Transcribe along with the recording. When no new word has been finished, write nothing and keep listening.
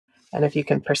And if you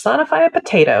can personify a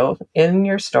potato in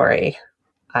your story,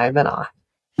 I'm in awe.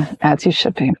 As you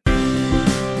should be.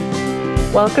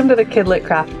 Welcome to the Kidlit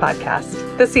Craft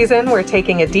Podcast. This season, we're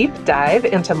taking a deep dive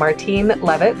into Martine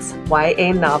Levitt's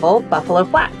YA novel, Buffalo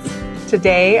Flats.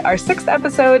 Today, our 6th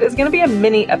episode is going to be a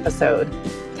mini episode,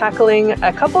 tackling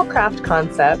a couple craft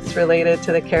concepts related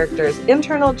to the character's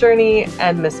internal journey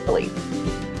and misbelief.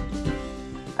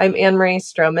 I'm Anne-Marie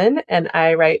Stroman, and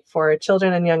I write for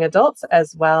children and young adults,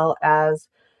 as well as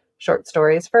short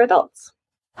stories for adults.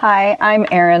 Hi, I'm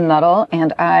Erin Nuttall,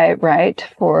 and I write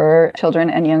for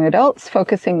children and young adults,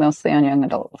 focusing mostly on young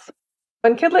adults.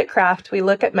 On Kidlit Craft, we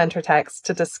look at mentor texts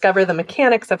to discover the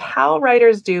mechanics of how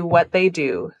writers do what they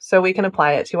do, so we can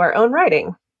apply it to our own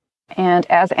writing. And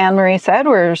as Anne-Marie said,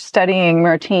 we're studying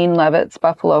Martine Levitt's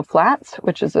Buffalo Flats,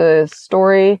 which is a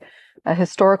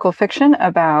historical fiction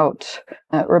about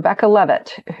Rebecca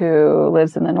Levitt, who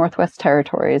lives in the Northwest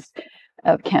Territories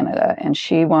of Canada, and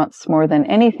she wants more than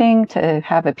anything to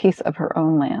have a piece of her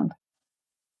own land.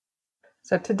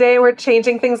 So today we're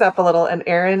changing things up a little, and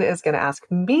Erin is going to ask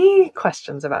me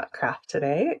questions about craft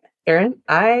today. Erin,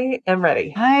 I am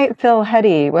ready. I feel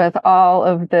heady with all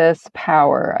of this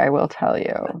power, I will tell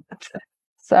you.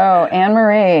 So,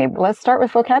 Anne-Marie, let's start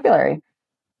with vocabulary.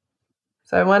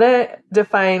 So I want to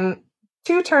define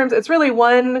 2 terms. It's really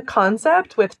one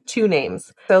concept with 2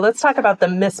 names. So let's talk about the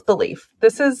misbelief.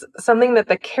 This is something that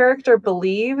the character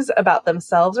believes about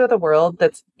themselves or the world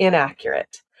that's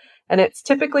inaccurate. And it's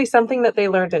typically something that they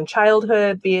learned in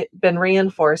childhood, been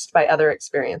reinforced by other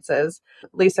experiences.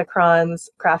 Lisa Cron's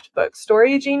craft book,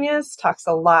 Story Genius, talks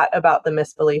a lot about the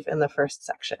misbelief in the first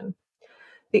section.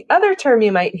 The other term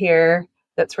you might hear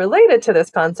that's related to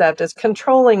this concept is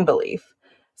controlling belief.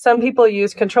 Some people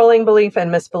use controlling belief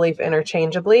and misbelief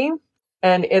interchangeably,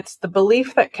 and it's the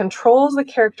belief that controls the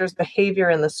character's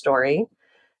behavior in the story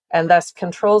and thus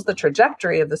controls the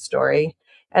trajectory of the story,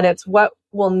 and it's what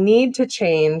will need to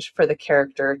change for the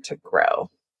character to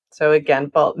grow. So again,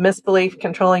 both misbelief,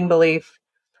 controlling belief.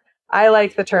 I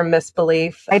like the term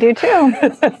misbelief. I do too.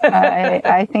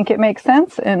 I think it makes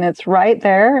sense, and it's right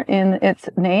there in its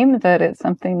name that it's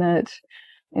something that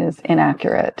is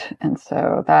inaccurate. And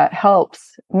so that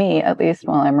helps me, at least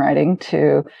while I'm writing,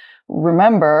 to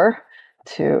remember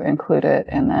to include it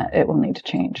and that it will need to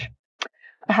change.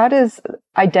 How does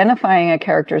identifying a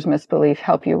character's misbelief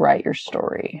help you write your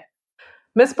story?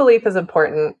 Misbelief is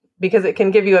important because it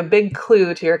can give you a big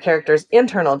clue to your character's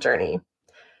internal journey.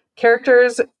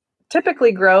 Characters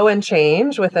typically grow and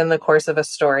change within the course of a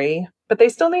story, but they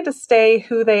still need to stay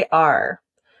who they are.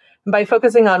 By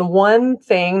focusing on one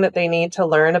thing that they need to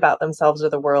learn about themselves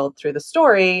or the world through the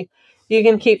story, you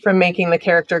can keep from making the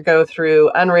character go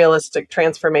through unrealistic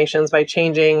transformations by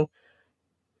changing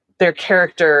their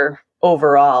character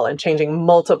overall and changing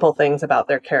multiple things about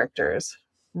their characters.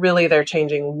 Really, they're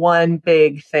changing one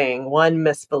big thing, one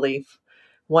misbelief,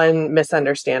 one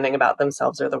misunderstanding about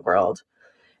themselves or the world.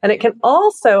 And it can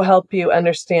also help you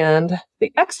understand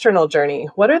the external journey.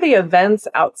 What are the events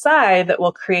outside that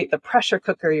will create the pressure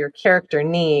cooker your character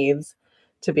needs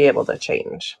to be able to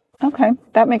change? Okay,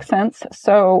 that makes sense.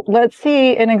 So let's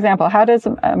see an example. How does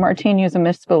Martine use a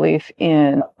misbelief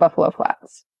in Buffalo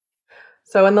Flats?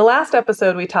 So in the last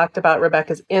episode, we talked about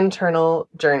Rebecca's internal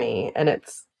journey. And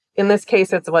in this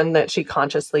case, it's one that she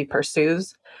consciously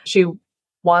pursues. She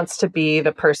wants to be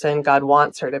the person God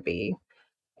wants her to be.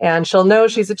 And she'll know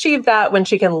she's achieved that when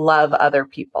she can love other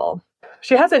people.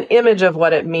 She has an image of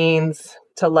what it means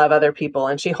to love other people,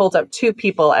 and she holds up 2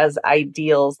 people as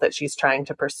ideals that she's trying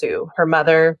to pursue, her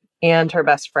mother and her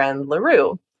best friend,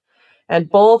 LaRue. And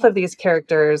both of these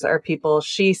characters are people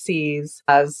she sees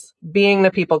as being the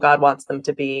people God wants them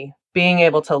to be, being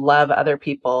able to love other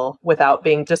people without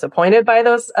being disappointed by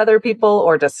those other people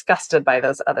or disgusted by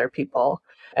those other people.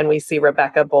 And we see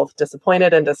Rebecca both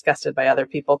disappointed and disgusted by other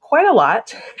people quite a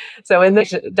lot. So in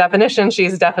the definition,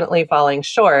 she's definitely falling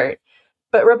short.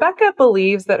 But Rebecca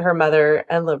believes that her mother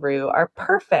and LaRue are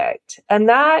perfect. And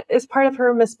that is part of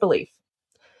her misbelief.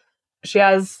 She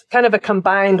has kind of a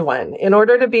combined one. In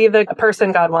order to be the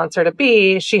person God wants her to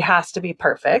be, she has to be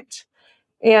perfect.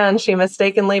 And she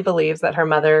mistakenly believes that her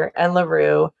mother and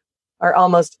LaRue are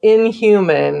almost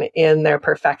inhuman in their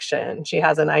perfection. She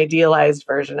has an idealized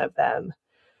version of them.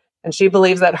 And she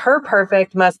believes that her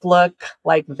perfect must look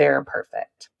like their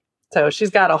perfect. So she's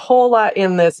got a whole lot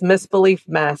in this misbelief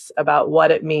mess about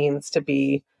what it means to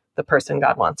be the person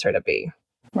God wants her to be.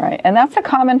 Right. And that's a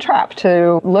common trap,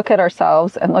 to look at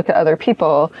ourselves and look at other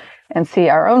people and see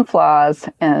our own flaws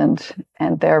and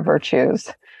their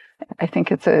virtues. I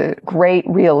think it's a great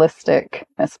realistic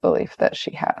misbelief that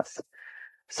she has.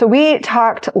 So we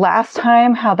talked last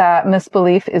time how that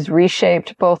misbelief is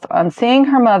reshaped both on seeing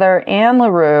her mother and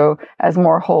LaRue as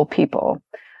more whole people.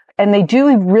 And they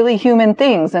do really human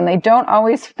things, and they don't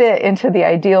always fit into the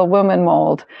ideal woman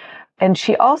mold. And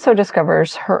she also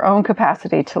discovers her own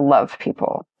capacity to love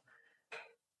people.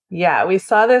 Yeah, we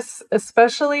saw this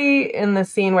especially in the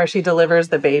scene where she delivers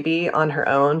the baby on her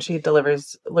own. She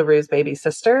delivers LaRue's baby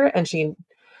sister, and she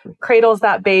cradles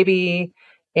that baby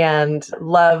and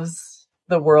loves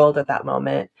the world at that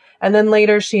moment. And then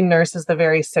later she nurses the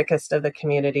very sickest of the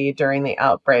community during the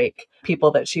outbreak,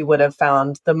 people that she would have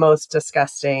found the most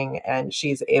disgusting, and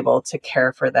she's able to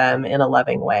care for them in a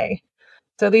loving way.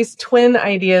 So these twin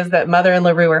ideas that Mother and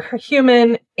LaRue are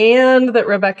human and that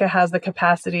Rebecca has the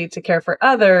capacity to care for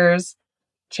others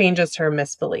changes her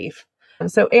misbelief. And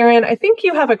so, Erin, I think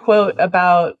you have a quote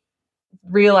about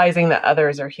realizing that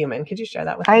others are human. Could you share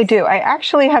that with us? I do. I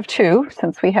actually have two,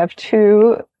 since we have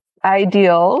two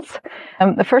ideals.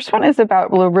 The first one is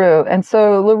about LaRue. And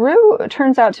so LaRue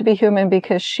turns out to be human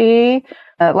because she,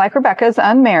 like Rebecca, is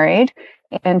unmarried,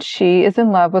 and she is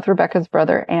in love with Rebecca's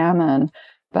brother, Ammon.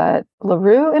 But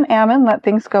LaRue and Ammon let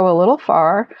things go a little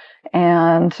far,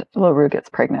 and LaRue gets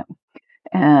pregnant.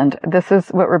 And this is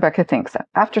what Rebecca thinks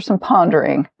after some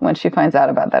pondering when she finds out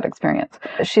about that experience.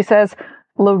 She says,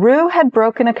 LaRue had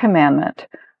broken a commandment.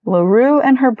 LaRue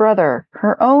and her brother,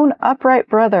 her own upright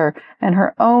brother, and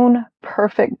her own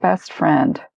perfect best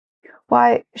friend.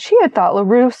 Why, she had thought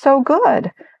LaRue so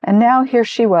good, and now here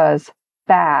she was,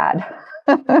 bad.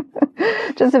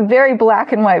 Just a very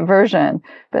black and white version.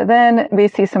 But then we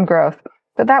see some growth.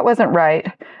 But that wasn't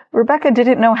right. Rebecca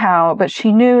didn't know how, but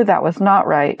she knew that was not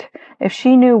right. If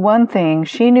she knew one thing,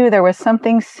 she knew there was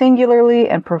something singularly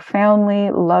and profoundly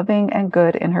loving and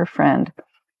good in her friend.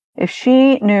 If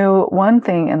she knew one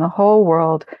thing in the whole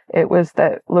world, it was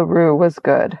that LaRue was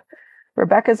good.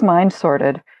 Rebecca's mind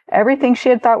sorted. Everything she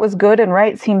had thought was good and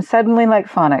right seemed suddenly like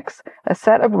phonics, a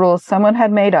set of rules someone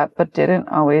had made up but didn't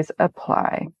always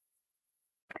apply.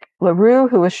 LaRue,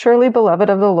 who was surely beloved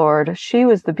of the Lord, she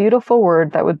was the beautiful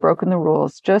word that would broken the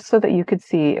rules, just so that you could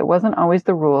see it wasn't always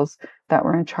the rules that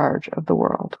were in charge of the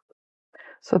world.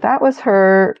 So that was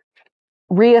her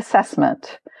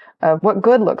reassessment of what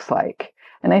good looks like.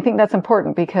 And I think that's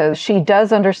important because she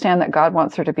does understand that God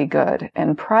wants her to be good.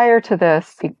 And prior to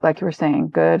this, like you were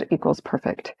saying, good equals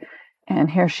perfect. And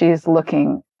here she's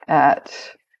looking at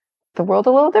the world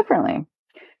a little differently.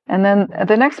 And then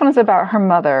the next one is about her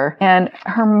mother. And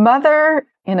her mother,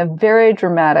 in a very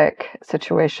dramatic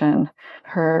situation,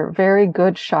 her very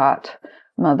good shot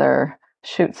mother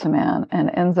shoots a man and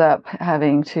ends up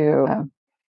having to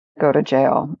go to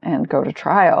jail and go to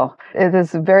trial. It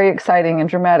is a very exciting and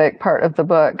dramatic part of the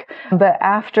book. But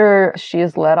after she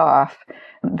is let off,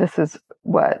 this is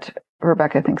what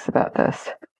Rebecca thinks about this.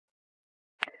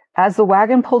 As the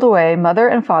wagon pulled away, mother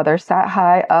and father sat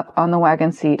high up on the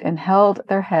wagon seat and held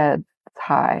their heads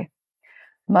high.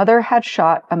 Mother had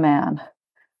shot a man.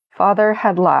 Father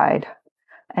had lied.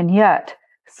 And yet,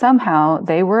 somehow,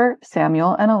 they were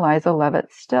Samuel and Eliza Levitt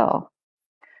still.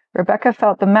 Rebecca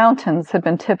felt the mountains had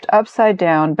been tipped upside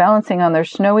down, balancing on their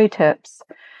snowy tips,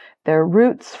 their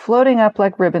roots floating up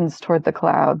like ribbons toward the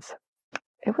clouds.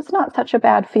 It was not such a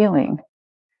bad feeling.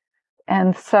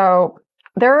 And so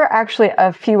there are actually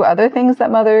a few other things that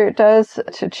Mother does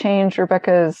to change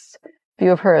Rebecca's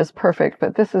view of her as perfect,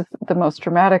 but this is the most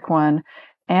dramatic one.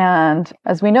 And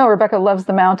as we know, Rebecca loves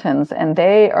the mountains, and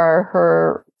they are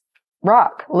her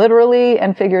rock, literally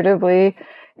and figuratively.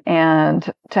 And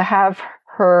to have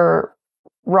her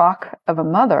rock of a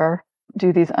mother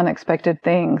do these unexpected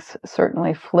things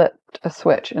certainly flipped a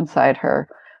switch inside her.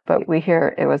 But we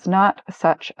hear it was not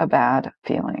such a bad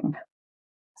feeling.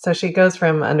 So she goes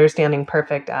from understanding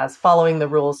perfect as following the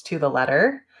rules to the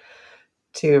letter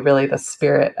to really the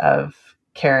spirit of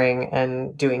caring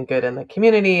and doing good in the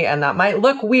community. And that might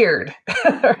look weird,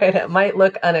 right? It might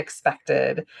look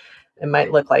unexpected. It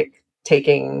might look like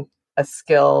taking a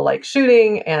skill like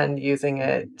shooting and using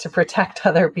it to protect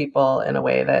other people in a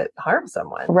way that harms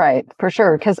someone. Right, for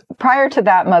sure. Because prior to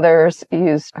that, Mother's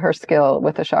used her skill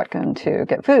with a shotgun to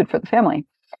get food for the family.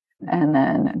 And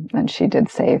then she did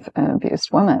save an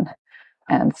abused woman.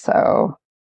 And so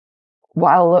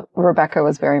while Rebecca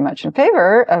was very much in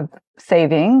favor of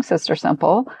saving Sister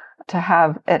Semple, to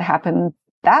have it happen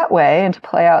that way and to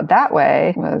play out that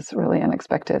way was really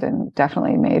unexpected and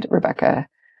definitely made Rebecca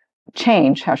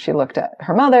change how she looked at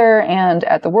her mother and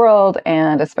at the world,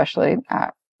 and especially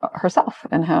at herself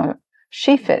and how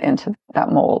she fit into that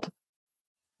mold.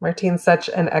 Martine's such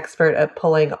an expert at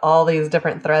pulling all these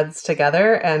different threads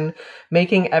together and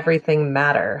making everything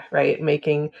matter, right?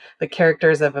 Making the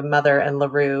characters of a Mother and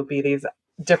LaRue be these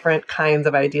different kinds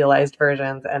of idealized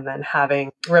versions and then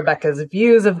having Rebecca's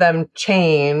views of them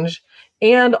change,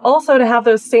 and also to have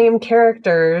those same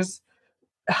characters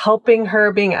helping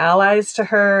her, being allies to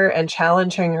her and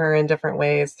challenging her in different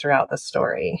ways throughout the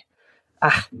story.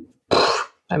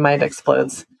 My mind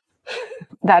explodes.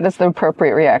 That is the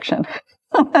appropriate reaction.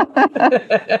 That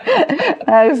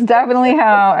is definitely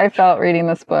how I felt reading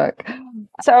this book.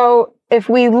 So if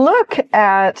we look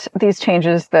at these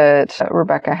changes that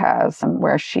Rebecca has,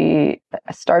 where she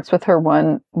starts with her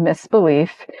one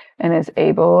misbelief and is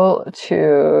able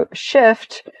to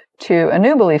shift to a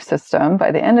new belief system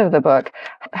by the end of the book,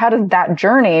 how does that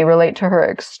journey relate to her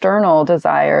external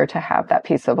desire to have that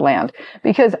piece of land?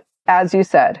 Because as you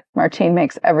said, Martine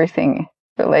makes everything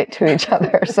relate to each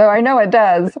other. So I know it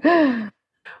does.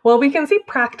 Well, we can see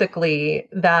practically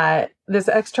that this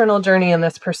external journey and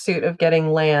this pursuit of getting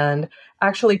land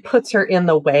actually puts her in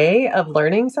the way of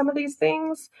learning some of these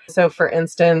things. So for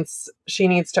instance, she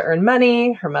needs to earn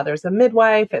money. Her mother's a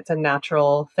midwife. It's a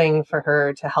natural thing for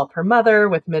her to help her mother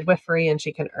with midwifery, and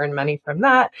she can earn money from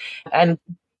that. And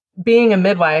being a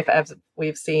midwife, as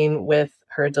we've seen with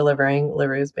her delivering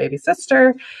LaRue's baby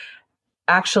sister,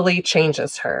 actually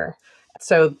changes her.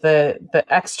 So the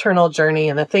external journey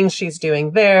and the things she's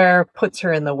doing there puts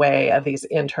her in the way of these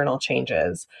internal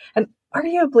changes. And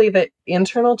arguably the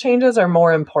internal changes are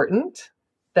more important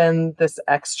than this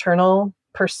external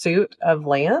pursuit of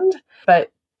land. But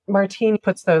Martine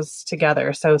puts those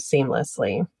together so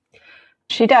seamlessly.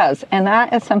 She does. And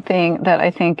that is something that I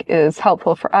think is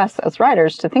helpful for us as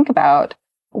writers to think about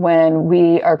when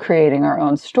we are creating our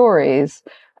own stories.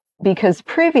 Because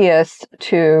previous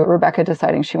to Rebecca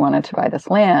deciding she wanted to buy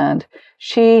this land,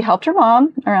 she helped her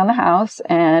mom around the house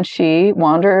and she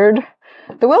wandered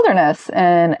the wilderness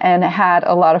and had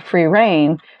a lot of free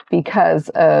reign because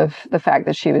of the fact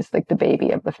that she was like the baby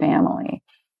of the family.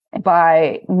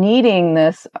 By needing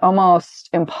this almost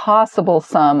impossible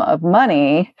sum of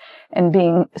money and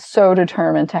being so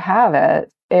determined to have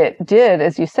it, it did,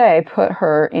 as you say, put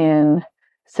her in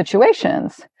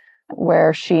situations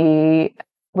where she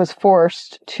was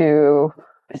forced to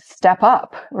step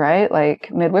up, right? Like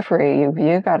midwifery,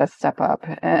 you got to step up.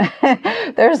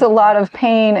 There's a lot of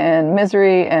pain and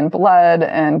misery and blood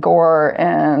and gore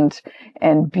and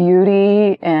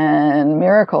beauty and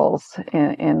miracles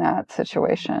in that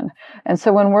situation. And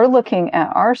so when we're looking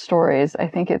at our stories, I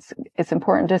think it's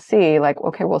important to see like,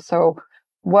 okay, well, so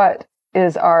what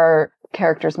is our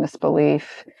character's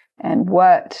misbelief and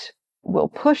what will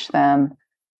push them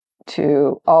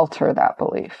to alter that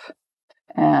belief,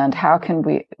 and how can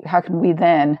we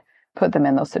then put them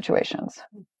in those situations?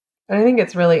 I think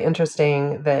it's really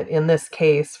interesting that in this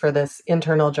case, for this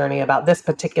internal journey about this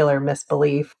particular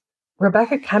misbelief,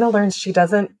 Rebecca kind of learns she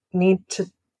doesn't need to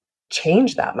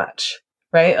change that much,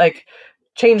 right? Like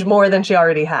change more than she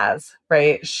already has,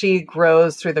 right? She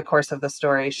grows through the course of the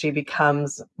story. She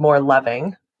becomes more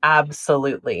loving,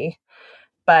 absolutely.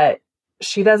 But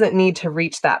she doesn't need to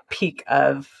reach that peak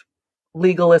of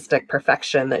legalistic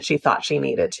perfection that she thought she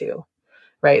needed to,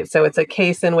 right? So it's a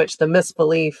case in which the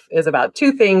misbelief is about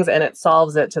two things and it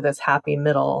solves it to this happy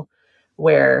middle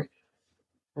where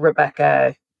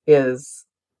Rebecca is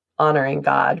honoring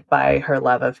God by her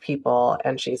love of people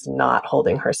and she's not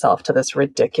holding herself to this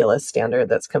ridiculous standard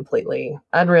that's completely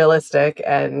unrealistic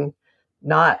and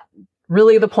not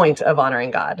really the point of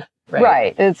honoring God, right?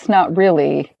 Right. It's not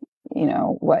really,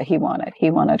 what he wanted.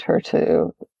 He wanted her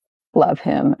to love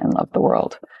him and love the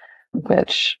world,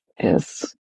 which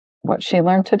is what she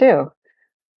learned to do.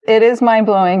 It is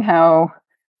mind-blowing how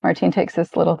Martine takes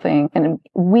this little thing and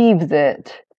weaves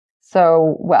it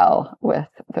so well with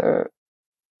the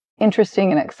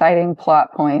interesting and exciting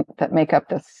plot point that make up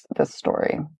this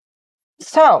story.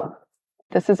 So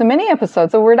this is a mini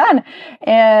episode, so we're done.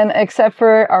 And except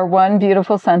for our one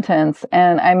beautiful sentence.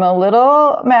 And I'm a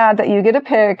little mad that you get a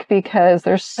pick because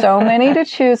there's so many to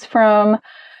choose from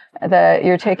that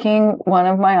you're taking one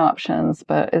of my options,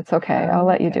 but it's okay. I'll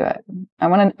let you do it. I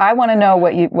want to know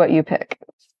what you pick.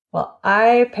 Well,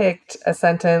 I picked a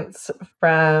sentence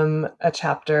from a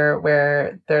chapter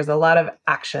where there's a lot of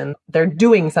action. They're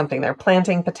doing something. They're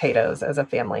planting potatoes as a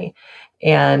family.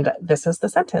 And this is the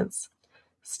sentence.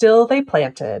 Still they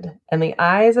planted, and the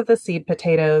eyes of the seed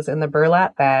potatoes in the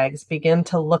burlap bags begin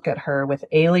to look at her with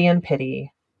alien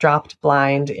pity, dropped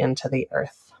blind into the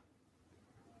earth.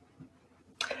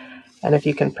 And if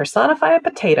you can personify a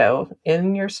potato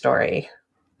in your story,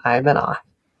 I'm in awe.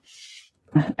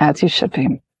 As you should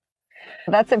be.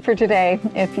 That's it for today.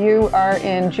 If you are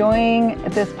enjoying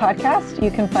this podcast, you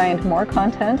can find more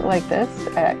content like this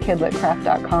at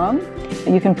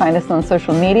kidlitcraft.com. You can find us on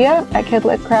social media at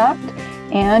kidlitcraft.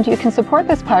 And you can support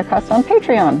this podcast on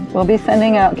Patreon. We'll be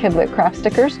sending out Kidlit craft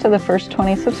stickers to the first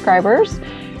 20 subscribers.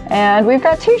 And we've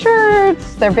got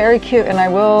t-shirts. They're very cute, and I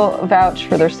will vouch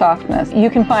for their softness. You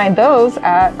can find those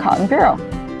at Cotton Bureau.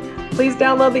 Please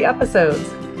download the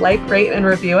episodes. Like, rate, and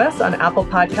review us on Apple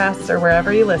Podcasts or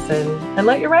wherever you listen. And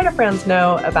let your writer friends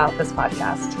know about this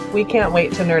podcast. We can't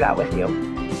wait to nerd out with you.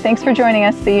 Thanks for joining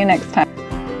us. See you next time.